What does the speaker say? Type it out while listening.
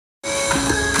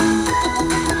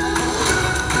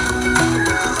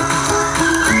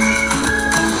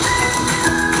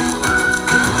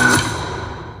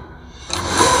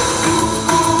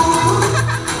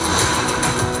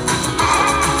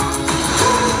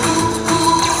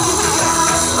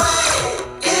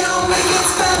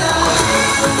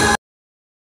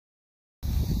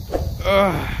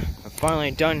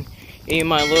finally done eating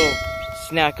my little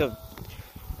snack of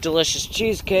delicious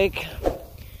cheesecake.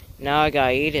 Now I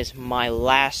gotta eat is my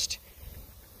last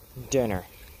dinner.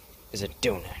 Is a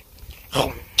donut.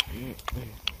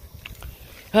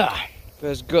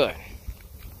 Feels good.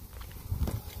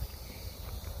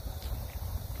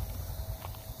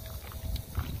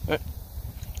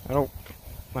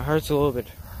 My heart's a little bit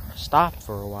stopped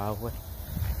for a while, but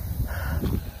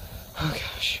oh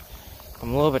gosh,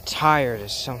 I'm a little bit tired for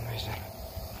some reason.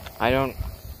 I don't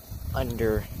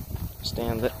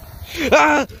understand it.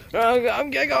 I'm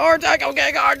getting a heart attack. Oh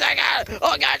gosh, oh gosh,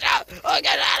 oh God,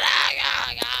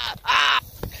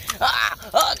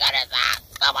 it's that.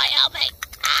 Somebody help me.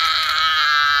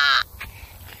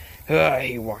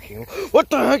 He walking. What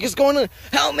the heck is going on?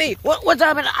 Help me! What's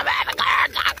happening? I'm having a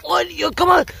heart attack. What? You come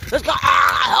on, let's go.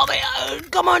 Help me!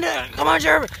 Come on,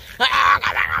 Sheriff.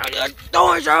 Don't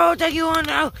worry, Sheriff. I'll take you on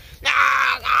now.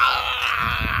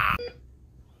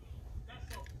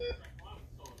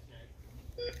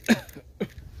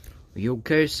 Are you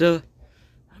okay, sir?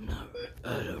 I'm not.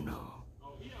 I don't know.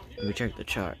 Let me check the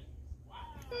chart.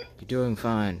 You're doing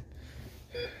fine.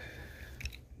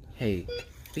 Hey,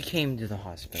 we came to the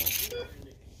hospital.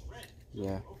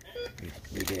 Yeah,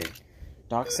 we did.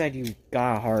 Doc said you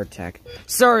got a heart attack.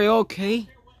 Sorry, okay?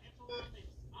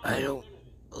 I don't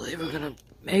believe we're gonna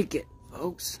make it,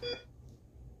 folks.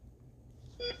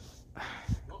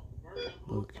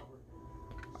 Look,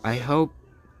 I hope...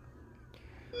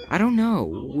 I don't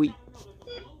know.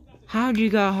 How'd you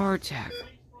got a heart attack?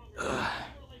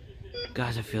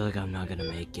 Guys, I feel like I'm not gonna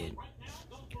make it.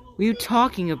 What are you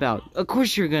talking about? Of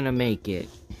course you're gonna make it.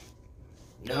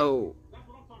 No.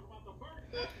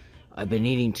 I've been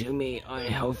eating too many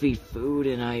unhealthy food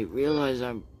and I realize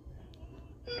I'm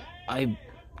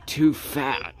too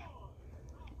fat.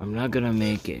 I'm not gonna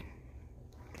make it.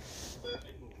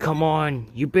 Come on,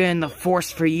 you've been in the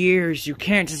force for years. You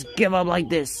can't just give up like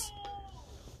this.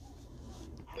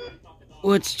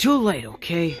 Well, it's too late,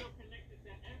 okay?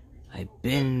 I've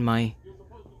been in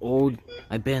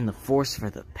the force for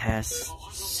the past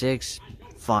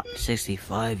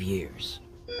 65 years.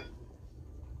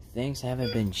 Things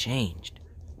haven't been changed.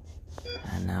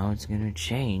 And now it's gonna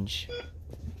change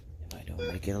if I don't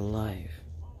make it alive.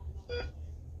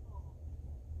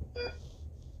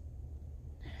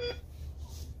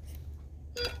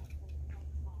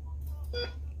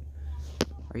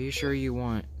 Are you sure you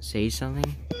want to say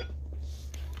something?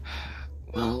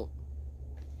 Well,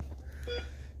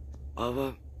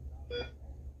 Bubba,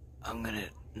 I'm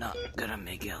not gonna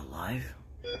make it alive,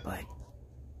 but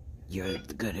you're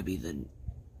gonna be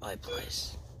my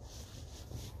place.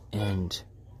 And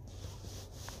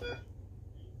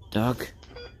Doc,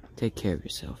 take care of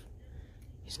yourself.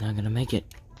 He's not gonna make it.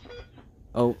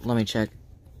 Oh, let me check.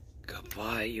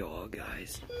 Goodbye, y'all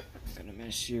guys. I'm gonna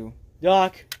miss you.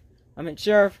 Doc, I mean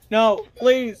Sheriff. No,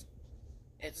 please.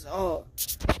 It's all.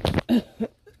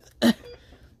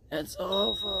 It's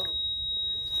over.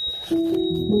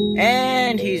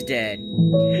 And he's dead.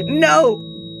 No!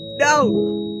 No!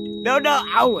 No, no!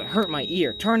 Ow, it hurt my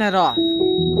ear. Turn that off.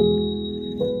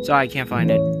 Sorry, I can't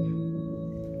find it.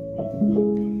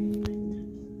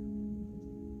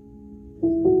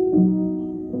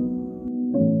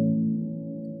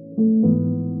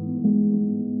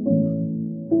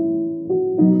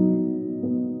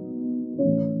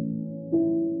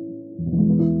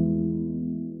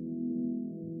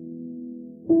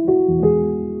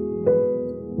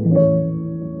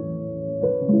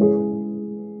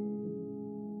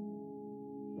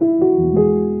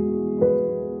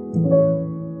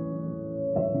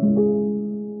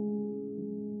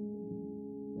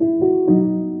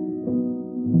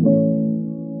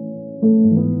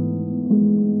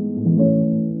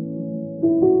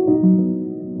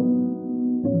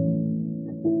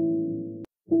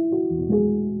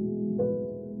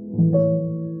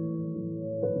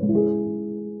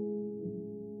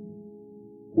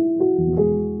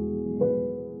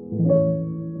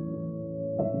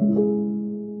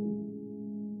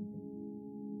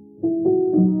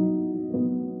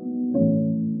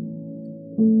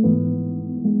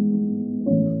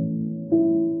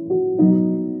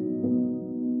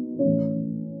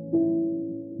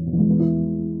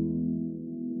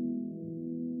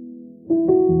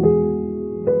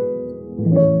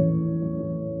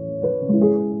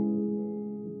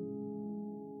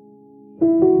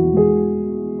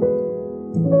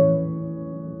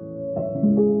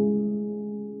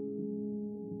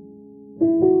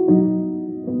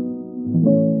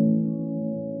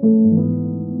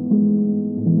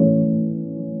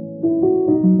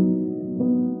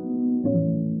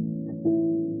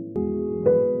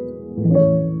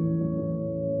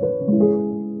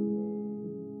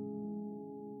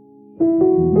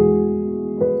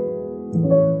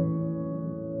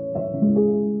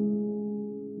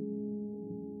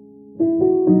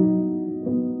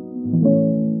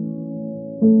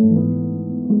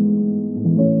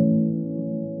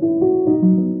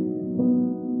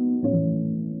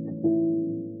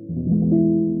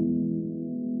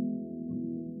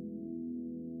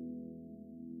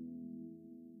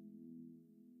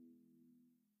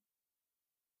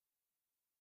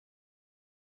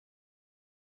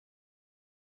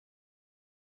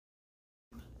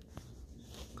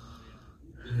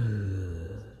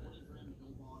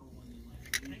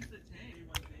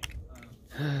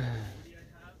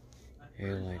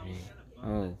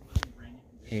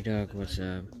 Hey Doc, what's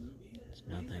up? It's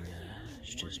nothing,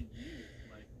 it's just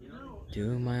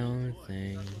doing my own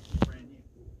thing.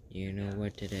 You know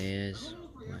what today is?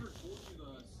 What?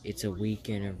 It's a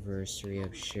week anniversary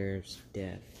of Sheriff's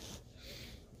death.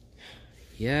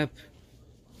 Yep.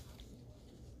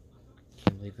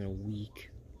 Can't believe it, a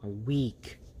week. A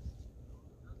week.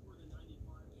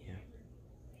 Yeah.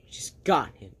 Just got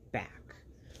him back.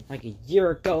 Like a year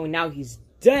ago, and now he's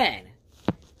dead.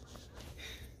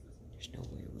 There's no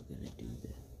way we're gonna do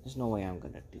this. There's no way I'm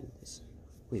gonna do this.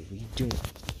 Wait, what are you doing?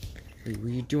 Wait, what are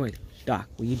you doing? Doc,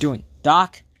 what are you doing?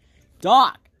 Doc?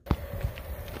 Doc!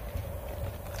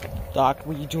 Doc,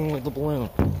 what are you doing with the balloon?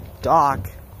 Doc!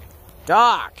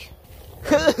 Doc!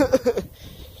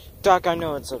 Doc, I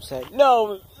know it's upset.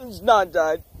 No, it's not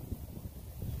dead.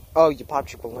 Oh, you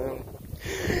popped your balloon.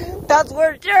 That's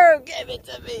where Sheriff gave it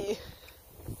to me.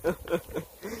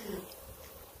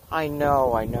 I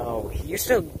know. He used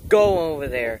to go over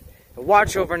there and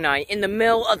watch overnight in the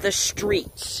middle of the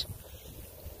streets.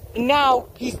 And now,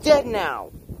 he's dead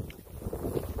now.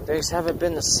 Things haven't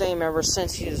been the same ever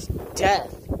since his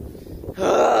death.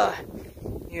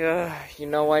 Yeah, you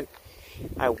know what?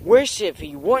 I wish if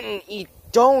he wouldn't eat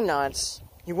donuts,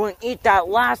 he wouldn't eat that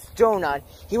last donut,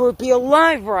 he would be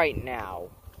alive right now.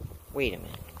 Wait a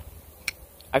minute.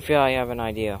 I feel I have an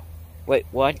idea. Wait,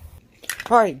 what?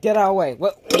 Alright, get out of the way.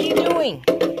 What are you doing?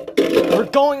 We're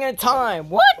going in time.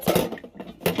 What?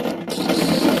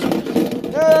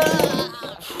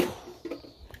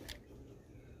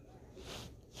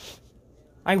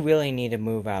 I really need to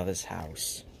move out of this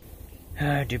house.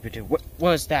 What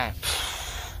was that?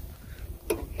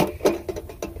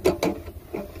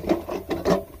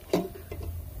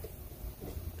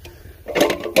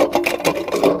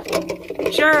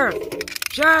 Sheriff!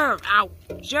 Sheriff! Ow!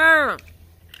 Sheriff!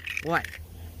 What?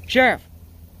 Sheriff!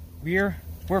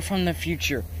 We're from the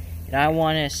future, and I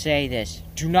want to say this.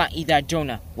 Do not eat that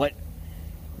donut. What?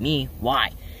 Me?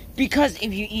 Why? Because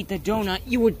if you eat the donut,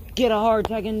 you would get a heart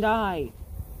attack and die.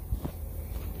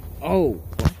 Oh,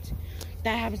 what?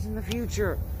 That happens in the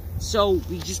future. So,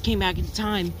 we just came back in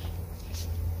time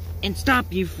and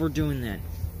stop you for doing that.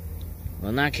 Well,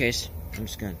 in that case, I'm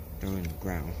just gonna throw it in the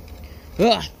ground.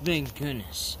 Ugh, thank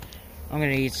goodness. I'm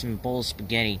gonna eat some bowl of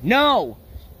spaghetti. No!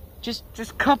 Just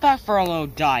cut back for a little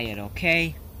diet,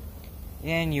 okay?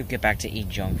 And you get back to eat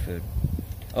junk food.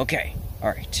 Okay,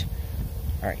 alright.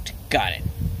 Alright, got it.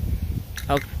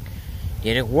 Oh,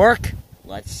 did it work?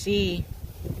 Let's see.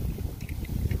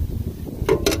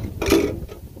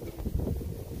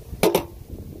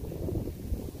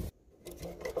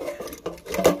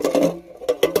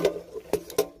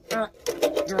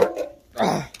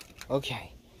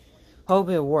 Okay. Hope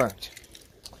it worked.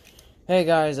 Hey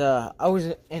guys, I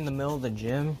was in the middle of the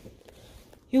gym.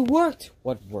 It worked!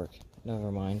 What worked?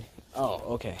 Never mind. Oh,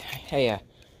 okay. Hey, I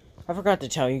forgot to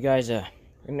tell you guys,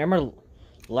 remember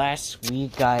last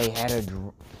week I had a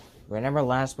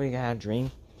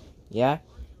dream? Yeah?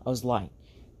 I was lying.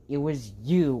 It was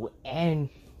you and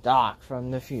Doc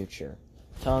from the future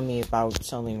telling me about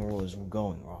something was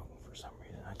going wrong for some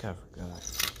reason. I kind of forgot.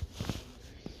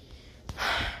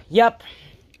 Yep.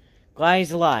 Glad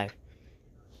he's alive.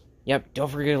 Yep, don't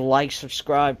forget to like,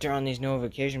 subscribe, turn on these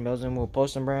notification bells, and we'll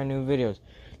post some brand new videos.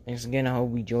 Thanks again, I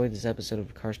hope you enjoyed this episode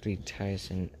of Car Street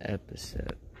Tyson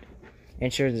episode.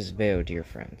 And share this video to your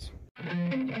friends.